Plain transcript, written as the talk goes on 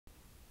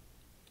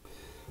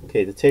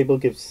Okay, the table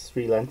gives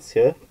three lengths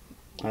here,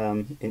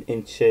 in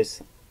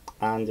inches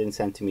and in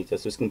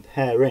centimeters. So it's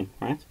comparing,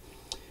 right,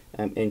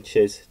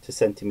 inches to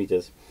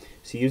centimeters.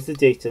 So use the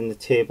data in the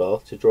table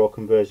to draw a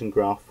conversion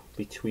graph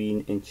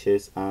between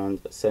inches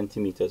and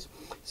centimeters.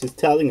 So it's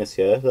telling us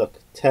here, look,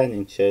 10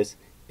 inches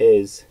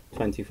is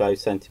 25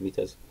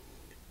 centimeters.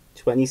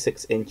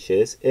 26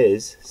 inches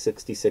is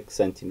 66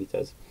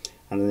 centimeters.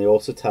 And then they're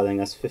also telling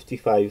us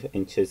 55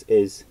 inches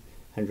is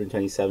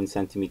 127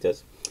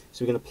 centimeters.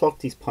 So we're going to plot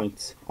these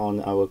points on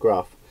our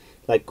graph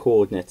like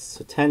coordinates.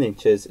 So 10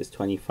 inches is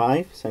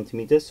 25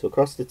 centimeters. So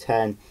across the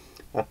 10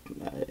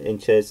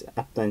 inches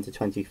up then to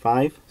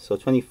 25. So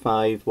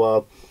 25,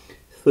 well,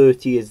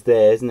 30 is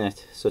there, isn't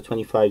it? So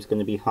 25 is going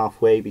to be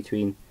halfway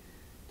between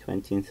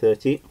 20 and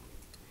 30.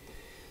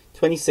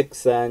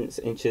 26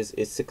 inches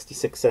is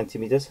 66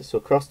 centimeters. So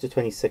across to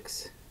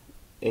 26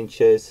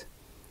 inches,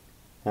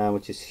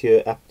 which is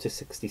here, up to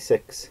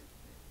 66,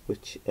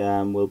 which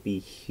will be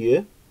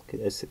here. Okay,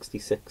 there's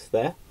 66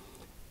 there.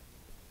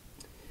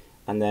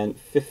 And then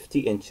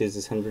 50 inches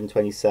is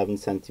 127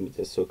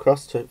 centimeters. So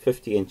across to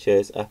 50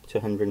 inches up to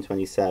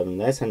 127.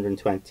 There's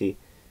 120,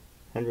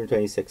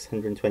 126,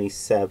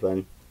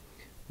 127,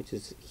 which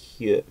is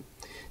here.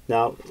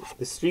 Now,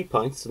 there's 3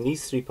 points, and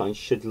these 3 points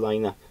should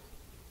line up.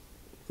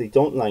 If they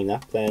don't line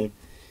up, then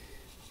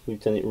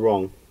we've done it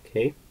wrong.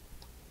 Okay,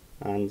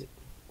 and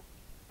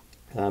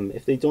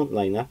if they don't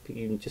line up,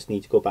 you just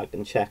need to go back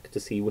and check to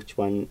see which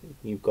one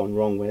you've gone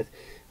wrong with,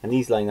 and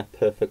these line up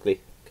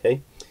perfectly.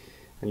 Okay,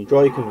 and you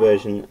draw your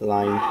conversion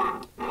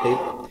line.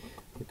 Okay,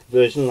 the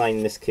conversion line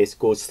in this case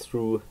goes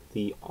through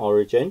the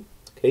origin.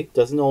 Okay,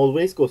 doesn't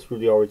always go through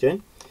the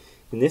origin.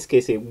 In this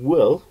case it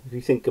will, if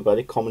you think about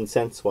it common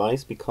sense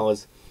wise,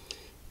 because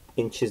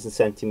inches and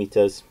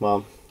centimeters,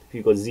 well, if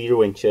you've got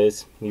 0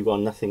 inches, you've got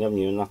nothing, haven't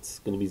you, and that's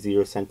going to be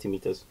 0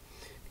 centimeters.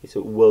 Okay, so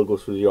it will go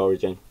through the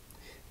origin.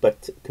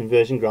 But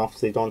conversion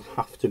graphs, they don't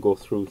have to go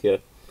through here.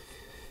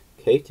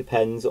 Okay, it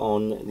depends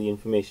on the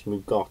information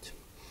we've got.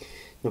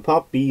 Now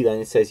part B then,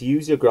 it says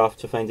use your graph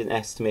to find an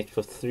estimate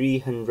for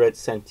 300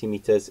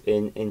 centimeters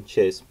in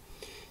inches.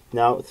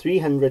 Now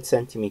 300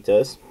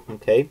 centimeters,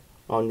 okay,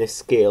 on this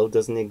scale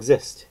doesn't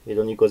exist. It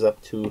only goes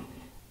up to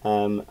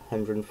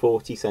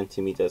 140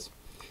 centimeters.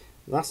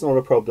 That's not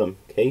a problem.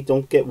 Okay,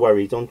 don't get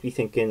worried. Don't be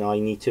thinking, oh, I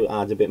need to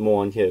add a bit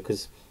more on here,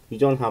 because you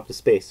don't have the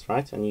space,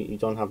 right, and you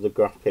don't have the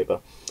graph paper.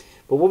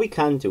 But what we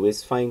can do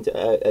is find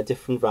a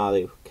different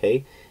value,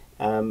 okay?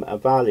 A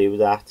value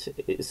that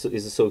is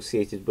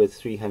associated with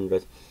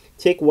 300.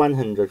 Take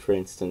 100 for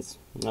instance.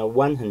 Now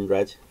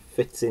 100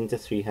 fits into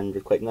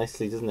 300 quite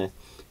nicely, doesn't it?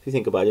 If you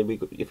think about it,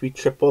 if we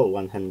triple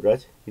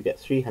 100, you get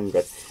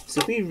 300.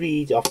 So if we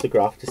read off the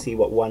graph to see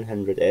what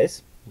 100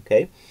 is,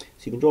 okay?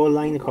 So you can draw a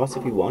line across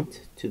if you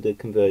want to the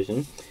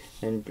conversion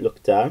and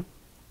look down.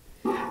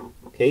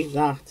 Okay,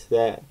 that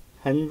there.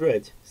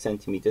 100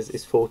 centimeters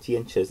is 40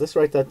 inches. Let's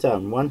write that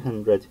down.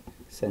 100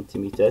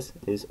 centimeters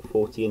is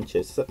 40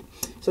 inches. So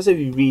that's how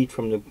you read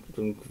from the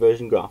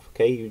conversion graph.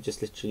 Okay, you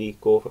just literally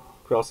go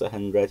across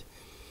 100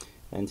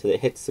 until it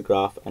hits the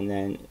graph, and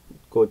then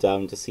go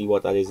down to see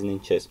what that is in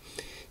inches.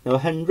 Now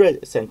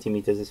 100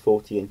 centimeters is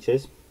 40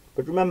 inches,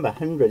 but remember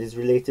 100 is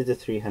related to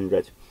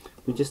 300.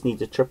 We just need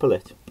to triple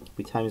it.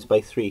 We times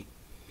by 3.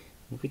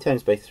 If we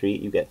times by 3,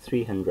 you get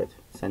 300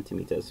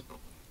 centimeters.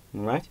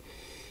 All right.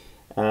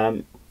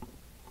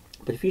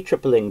 But if you're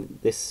tripling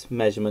this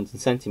measurement in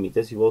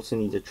centimeters, you also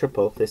need to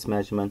triple this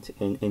measurement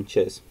in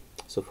inches.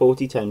 So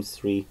 40 times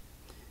 3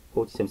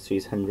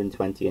 is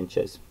 120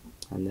 inches.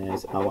 And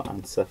there's our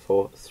answer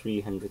for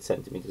 300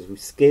 centimeters. We've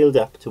scaled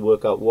up to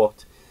work out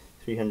what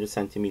 300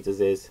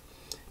 centimeters is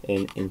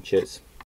in inches.